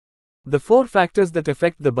The four factors that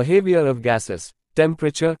affect the behavior of gases: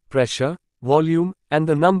 temperature, pressure, volume, and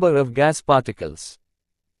the number of gas particles.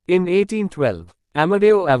 In 1812,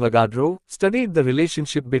 Amedeo Avogadro studied the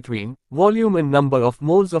relationship between volume and number of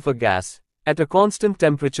moles of a gas at a constant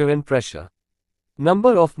temperature and pressure.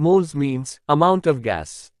 Number of moles means amount of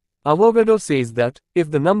gas. Avogado says that if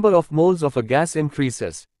the number of moles of a gas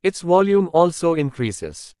increases, its volume also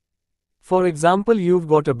increases. For example, you've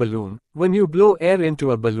got a balloon. When you blow air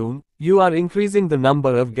into a balloon, you are increasing the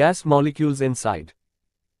number of gas molecules inside.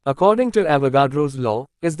 According to Avogadro's law,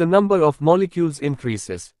 as the number of molecules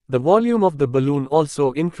increases, the volume of the balloon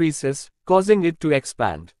also increases, causing it to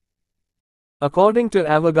expand. According to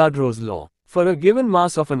Avogadro's law, for a given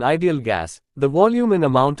mass of an ideal gas, the volume and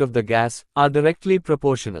amount of the gas are directly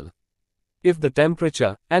proportional. If the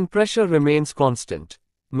temperature and pressure remains constant,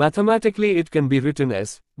 mathematically it can be written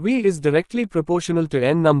as V is directly proportional to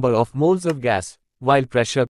n number of moles of gas, while pressure